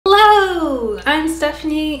I'm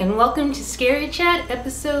Stephanie and welcome to Scary Chat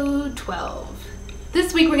episode 12.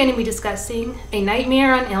 This week we're going to be discussing A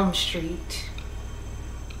Nightmare on Elm Street.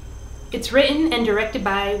 It's written and directed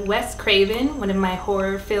by Wes Craven, one of my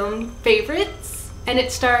horror film favorites, and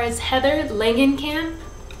it stars Heather Langenkamp,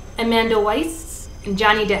 Amanda Wyss, and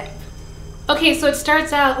Johnny Depp. Okay, so it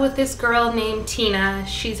starts out with this girl named Tina.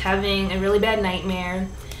 She's having a really bad nightmare,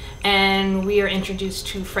 and we are introduced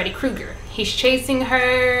to Freddy Krueger. He's chasing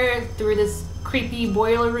her through this creepy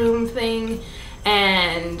boiler room thing,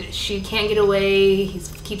 and she can't get away. He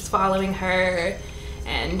keeps following her,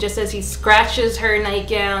 and just as he scratches her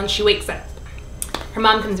nightgown, she wakes up. Her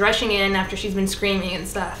mom comes rushing in after she's been screaming and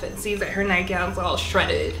stuff and sees that her nightgown's all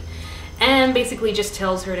shredded, and basically just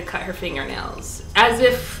tells her to cut her fingernails, as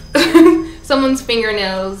if someone's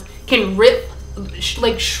fingernails can rip,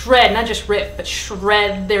 like shred, not just rip, but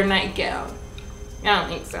shred their nightgown. I don't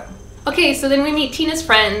think so. Okay, so then we meet Tina's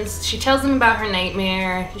friends. She tells them about her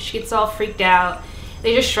nightmare. She gets all freaked out.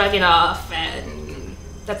 They just shrug it off, and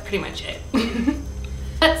that's pretty much it.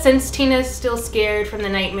 But since Tina's still scared from the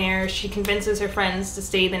nightmare, she convinces her friends to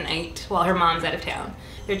stay the night while her mom's out of town.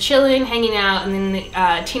 They're chilling, hanging out, and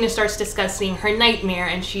then Tina starts discussing her nightmare,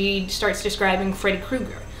 and she starts describing Freddy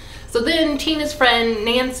Krueger. So then Tina's friend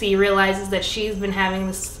Nancy realizes that she's been having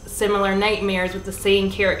this similar nightmares with the same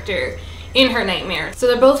character in her nightmare. So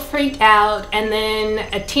they're both freaked out, and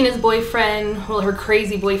then Tina's boyfriend, well, her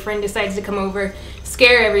crazy boyfriend, decides to come over,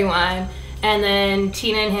 scare everyone, and then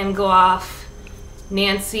Tina and him go off.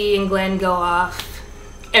 Nancy and Glenn go off.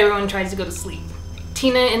 Everyone tries to go to sleep.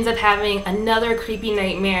 Tina ends up having another creepy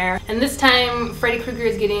nightmare, and this time Freddy Krueger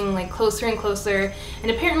is getting like closer and closer, and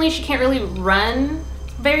apparently she can't really run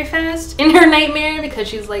very fast in her nightmare because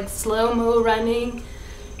she's like slow-mo running,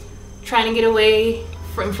 trying to get away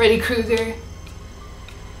from Freddy Krueger.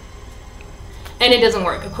 And it doesn't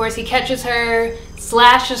work. Of course, he catches her,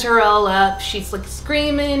 slashes her all up. She's like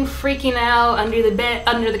screaming, freaking out under the bed,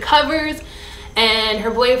 under the covers, and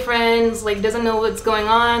her boyfriend's like doesn't know what's going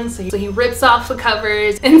on, so he rips off the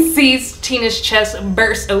covers and sees Tina's chest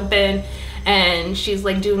burst open, and she's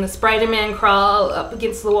like doing the Spider-Man crawl up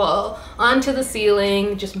against the wall onto the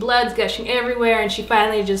ceiling, just blood's gushing everywhere, and she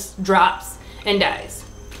finally just drops and dies.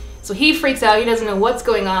 So he freaks out, he doesn't know what's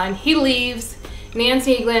going on, he leaves.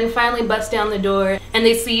 Nancy and Glenn finally bust down the door, and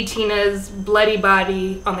they see Tina's bloody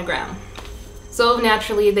body on the ground. So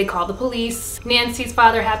naturally they call the police. Nancy's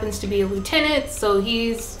father happens to be a lieutenant, so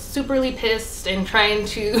he's superly pissed and trying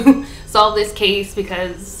to solve this case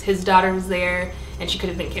because his daughter was there and she could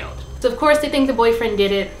have been killed. So of course they think the boyfriend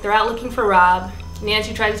did it. They're out looking for Rob.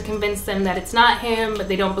 Nancy tries to convince them that it's not him, but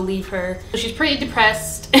they don't believe her. So she's pretty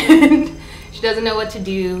depressed and she doesn't know what to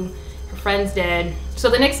do. Her friend's dead. So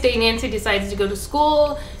the next day Nancy decides to go to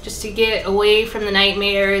school just to get away from the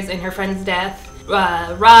nightmares and her friend's death.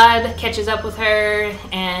 Rod catches up with her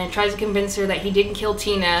and tries to convince her that he didn't kill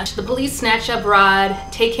Tina. The police snatch up Rod,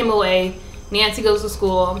 take him away. Nancy goes to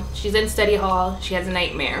school. She's in study hall. She has a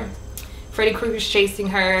nightmare. Freddy Krueger's chasing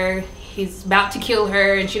her. He's about to kill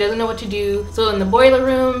her and she doesn't know what to do. So in the boiler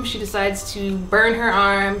room, she decides to burn her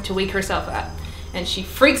arm to wake herself up. And she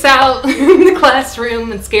freaks out in the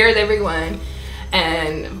classroom and scares everyone.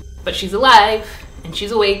 But she's alive and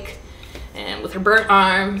she's awake and with her burnt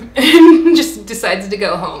arm and just decides to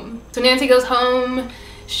go home. So Nancy goes home,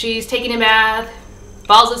 she's taking a bath,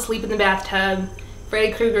 falls asleep in the bathtub.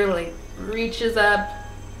 Freddy Krueger like reaches up,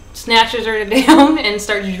 snatches her down and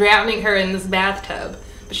starts drowning her in this bathtub.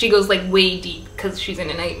 But she goes like way deep because she's in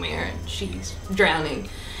a nightmare and she's drowning.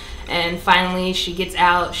 And finally she gets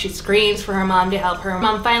out, she screams for her mom to help her.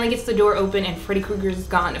 Mom finally gets the door open and Freddy Krueger's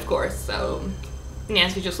gone, of course, so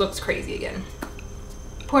Nancy just looks crazy again.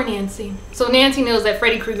 Poor Nancy. So Nancy knows that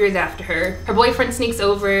Freddy Krueger is after her. Her boyfriend sneaks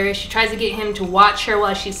over. She tries to get him to watch her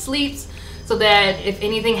while she sleeps so that if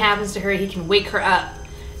anything happens to her, he can wake her up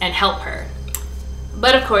and help her.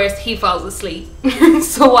 But of course, he falls asleep.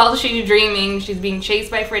 So while she's dreaming, she's being chased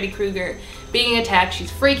by Freddy Krueger, being attacked. She's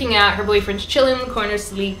freaking out. Her boyfriend's chilling in the corner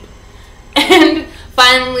asleep. And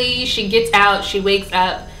finally, she gets out. She wakes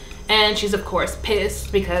up. And she's, of course,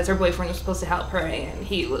 pissed because her boyfriend was supposed to help her and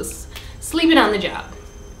he was sleeping on the job.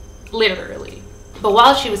 Literally. But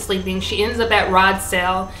while she was sleeping, she ends up at Rod's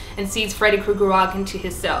cell and sees Freddy Krueger walk into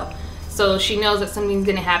his cell. So she knows that something's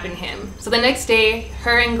gonna happen to him. So the next day,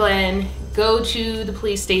 her and Glenn go to the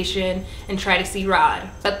police station and try to see Rod.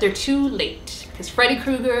 But they're too late because Freddy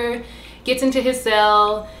Krueger gets into his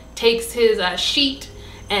cell, takes his sheet,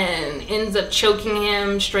 and ends up choking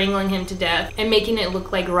him, strangling him to death, and making it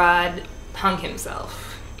look like Rod hung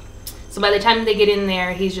himself. So by the time they get in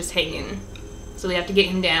there, he's just hanging. So they have to get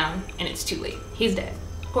him down, and it's too late. He's dead.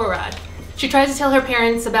 Poor Rod. She tries to tell her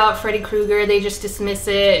parents about Freddy Krueger. They just dismiss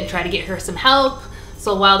it and try to get her some help.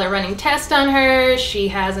 So while they're running tests on her, she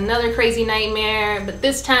has another crazy nightmare, but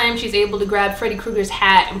this time she's able to grab Freddy Krueger's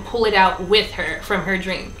hat and pull it out with her from her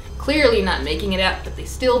dream. Clearly not making it up, but they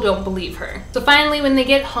still don't believe her. So finally, when they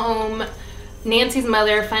get home, Nancy's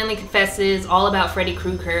mother finally confesses all about Freddy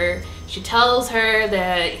Krueger. She tells her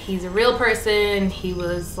that he's a real person, he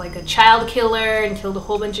was like a child killer and killed a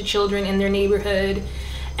whole bunch of children in their neighborhood,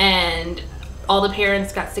 and all the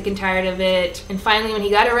parents got sick and tired of it. And finally, when he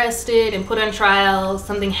got arrested and put on trial,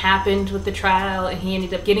 something happened with the trial and he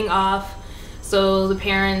ended up getting off. So the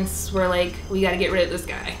parents were like, we gotta get rid of this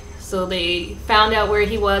guy. So they found out where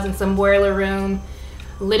he was in some boiler room,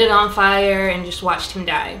 lit it on fire, and just watched him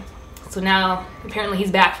die. So now apparently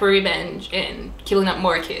he's back for revenge and killing up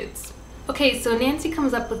more kids. Okay, so Nancy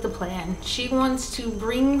comes up with the plan. She wants to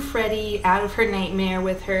bring Freddy out of her nightmare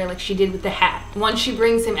with her like she did with the hat. Once she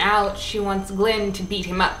brings him out, she wants Glenn to beat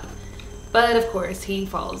him up. But of course, he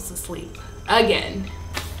falls asleep again.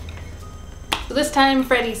 So this time,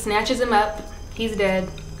 Freddy snatches him up. He's dead.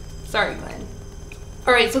 Sorry, Glenn.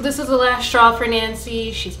 Alright, so this is the last straw for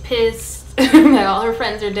Nancy. She's pissed that all her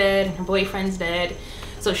friends are dead and her boyfriend's dead.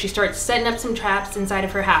 So she starts setting up some traps inside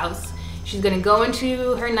of her house. She's gonna go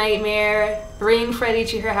into her nightmare, bring Freddy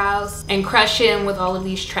to her house, and crush him with all of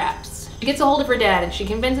these traps. She gets a hold of her dad and she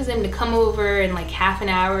convinces him to come over in like half an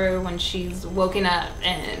hour when she's woken up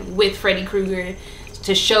and with Freddy Krueger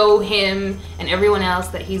to show him and everyone else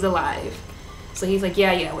that he's alive. So he's like,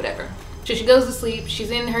 yeah, whatever. So she goes to sleep,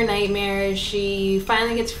 she's in her nightmare, she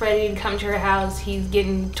finally gets Freddy to come to her house, he's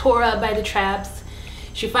getting tore up by the traps.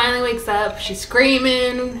 She finally wakes up, she's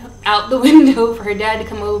screaming out the window for her dad to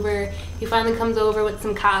come over. He finally comes over with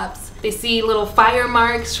some cops. They see little fire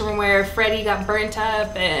marks from where Freddy got burnt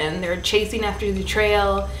up and they're chasing after the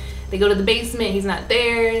trail. They go to the basement, he's not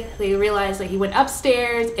there. They realize that he went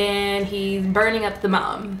upstairs and he's burning up the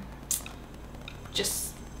mom.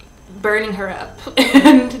 Just burning her up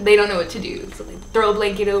and they don't know what to do. So they throw a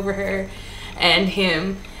blanket over her and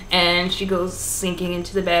him and she goes sinking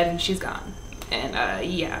into the bed and she's gone. And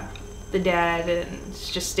yeah, the dad is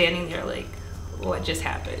just standing there like, what just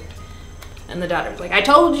happened? And the daughter's like, I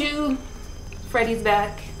told you, Freddy's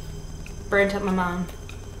back, burnt up my mom.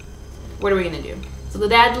 What are we gonna do? So the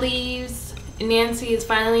dad leaves, Nancy is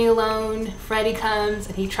finally alone. Freddy comes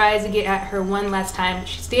and he tries to get at her one last time.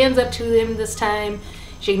 She stands up to him this time.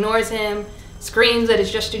 She ignores him, screams that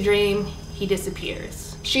it's just a dream. He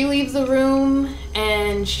disappears. She leaves the room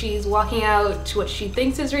and she's walking out to what she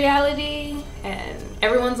thinks is reality, and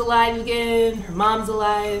everyone's alive again. Her mom's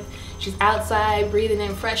alive. She's outside breathing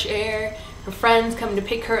in fresh air. Her friends come to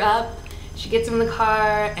pick her up. She gets in the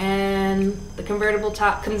car and the convertible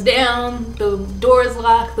top comes down, the doors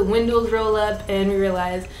lock, the windows roll up, and we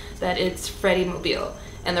realize that it's Freddy Mobile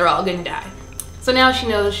and they're all gonna die. So now she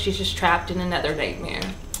knows she's just trapped in another nightmare.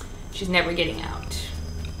 She's never getting out.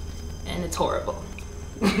 And it's horrible.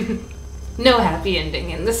 No happy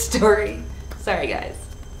ending in this story. Sorry, guys.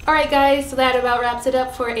 Alright, guys, so that about wraps it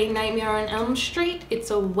up for A Nightmare on Elm Street.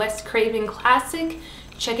 It's a Wes Craven classic.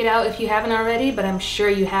 Check it out if you haven't already, but I'm sure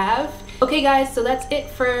you have. Okay, guys, so that's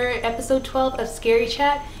it for episode 12 of Scary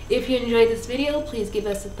Chat. If you enjoyed this video, please give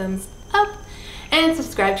us a thumbs up and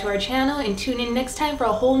subscribe to our channel and tune in next time for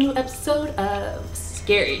a whole new episode of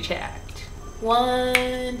Scary Chat.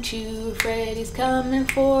 1, 2, Freddy's coming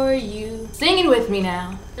for you. Sing it with me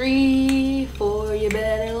now. 3, 4, you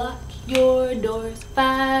better lock your doors.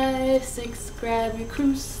 5, 6, grab your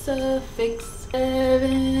crucifix.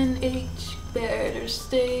 7, 8, better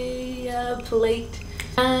stay up late.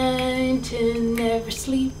 9, 10, never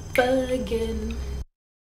sleep again.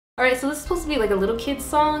 Alright, so this is supposed to be like a little kid's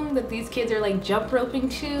song that these kids are like jump roping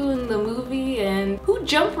to in the movie, and who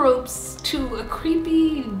jump ropes to a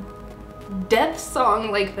creepy death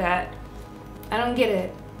song like that? I don't get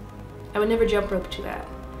it. I would never jump rope to that.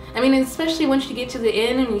 I mean, especially once you get to the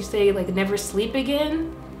end and you say like never sleep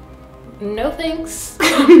again. No thanks.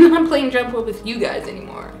 I'm not playing jump rope with you guys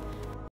anymore.